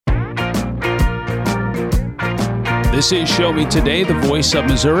This is Show Me Today, the voice of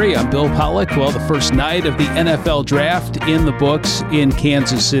Missouri. I'm Bill Pollock. Well, the first night of the NFL draft in the books in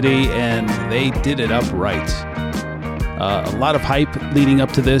Kansas City, and they did it up right. A lot of hype leading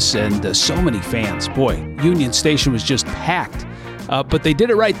up to this, and so many fans. Boy, Union Station was just packed. But they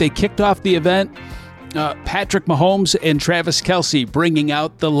did it right. They kicked off the event. Patrick Mahomes and Travis Kelce bringing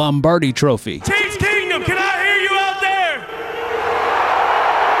out the Lombardi Trophy. Chiefs Kingdom, can I hear you out there?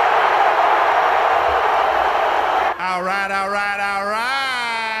 All right, all right, all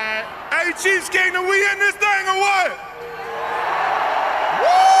right. Hey, Chiefs Kingdom, we in this thing or what? Woo!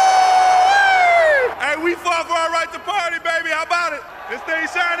 Hey, we fought for our right to party, baby. How about it? This thing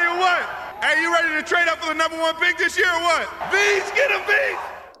shiny or what? Hey, you ready to trade up for the number one pick this year or what? Bees, get him, bees!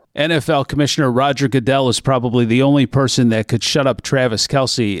 NFL Commissioner Roger Goodell is probably the only person that could shut up Travis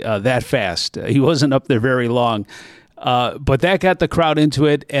Kelce that fast. He wasn't up there very long, but that got the crowd into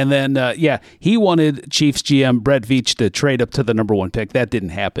it. And then, he wanted Chiefs GM Brett Veach to trade up to the number one pick. That didn't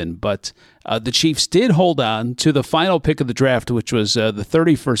happen, but the Chiefs did hold on to the final pick of the draft, which was the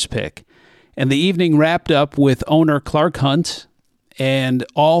 31st pick. And the evening wrapped up with owner Clark Hunt and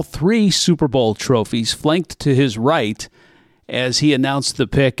all three Super Bowl trophies flanked to his right as he announced the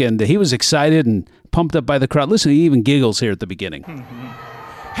pick, and he was excited and pumped up by the crowd. Listen, he even giggles here at the beginning.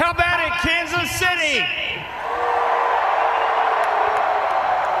 How about it, Kansas City?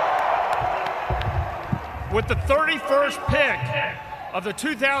 With the 31st pick of the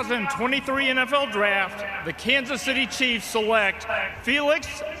 2023 NFL Draft, the Kansas City Chiefs select Felix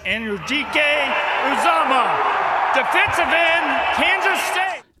Anudike-Uzomah, defensive end, Kansas State.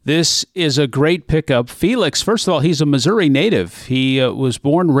 This is a great pickup. Felix, first of all, he's a Missouri native. He was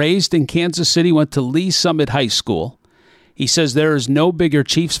born, raised in Kansas City, went to Lee Summit High School. He says there is no bigger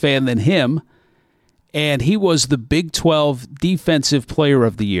Chiefs fan than him, and he was the Big 12 Defensive Player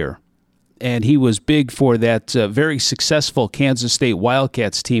of the Year. And he was big for that very successful Kansas State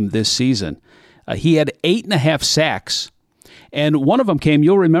Wildcats team this season. He had 8.5 sacks. And one of them came,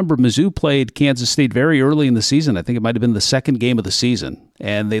 you'll remember, Mizzou played Kansas State very early in the season. I think it might have been the second game of the season.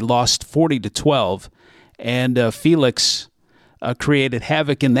 And they lost 40-12. And Felix created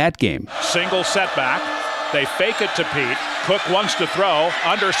havoc in that game. Single setback. They fake it to Pete. Cook wants to throw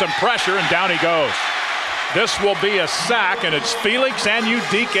under some pressure, and down he goes. This will be a sack, and it's Felix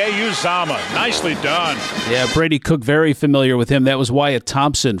Anudike-Uzomah. Nicely done. Yeah, Brady Cook, very familiar with him. That was Wyatt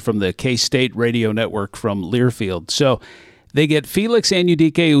Thompson from the K-State radio network from Learfield. So they get Felix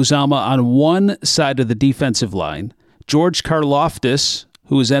Anudike-Uzomah on one side of the defensive line. George Karlaftis,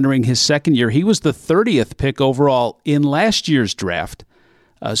 who is entering his second year, he was the 30th pick overall in last year's draft.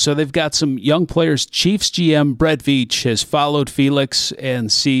 So they've got some young players. Chiefs GM Brett Veach has followed Felix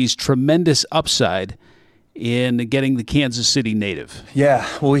and sees tremendous upside in getting the Kansas City native. Yeah,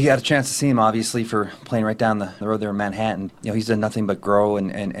 well, we had a chance to see him, obviously, for playing right down the road there in Manhattan. You know, he's done nothing but grow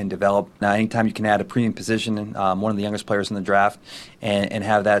and develop. Now, anytime you can add a premium position, one of the youngest players in the draft, and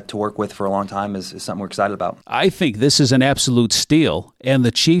have that to work with for a long time is something we're excited about. I think this is an absolute steal, and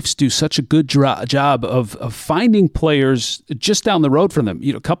the Chiefs do such a good job of finding players just down the road from them.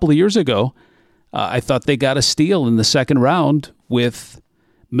 You know, a couple of years ago, I thought they got a steal in the second round with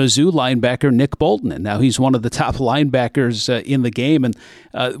Mizzou linebacker Nick Bolton, and now he's one of the top linebackers in the game. And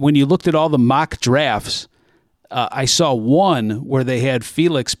when you looked at all the mock drafts, I saw one where they had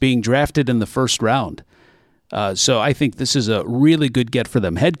Felix being drafted in the first round. So I think this is a really good get for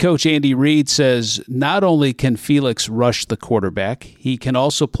them. Head coach Andy Reid says not only can Felix rush the quarterback, he can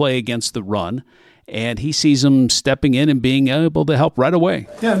also play against the run, and he sees him stepping in and being able to help right away.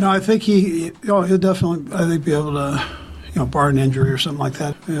 Yeah, no, I think he'll definitely, be able to, bar an injury or something like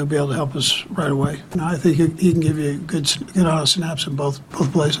that, he'll be able to help us right away. And I think he can give you a good amount of snaps in both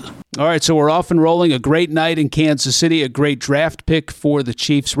places. All right, so we're off and rolling. A great night in Kansas City, a great draft pick for the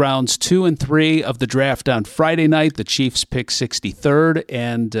Chiefs. Rounds 2 and 3 of the draft on Friday night. The Chiefs pick 63rd,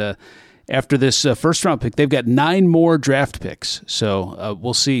 and after this first-round pick, they've got 9 more draft picks. So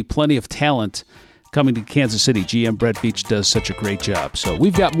we'll see plenty of talent coming to Kansas City. GM Brett Veach does such a great job. So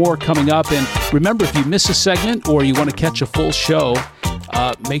we've got more coming up. And remember, if you miss a segment or you want to catch a full show,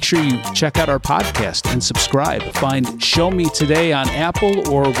 make sure you check out our podcast and subscribe. Find Show Me Today on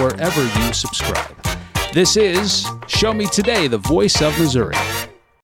Apple or wherever you subscribe. This is Show Me Today, the voice of Missouri.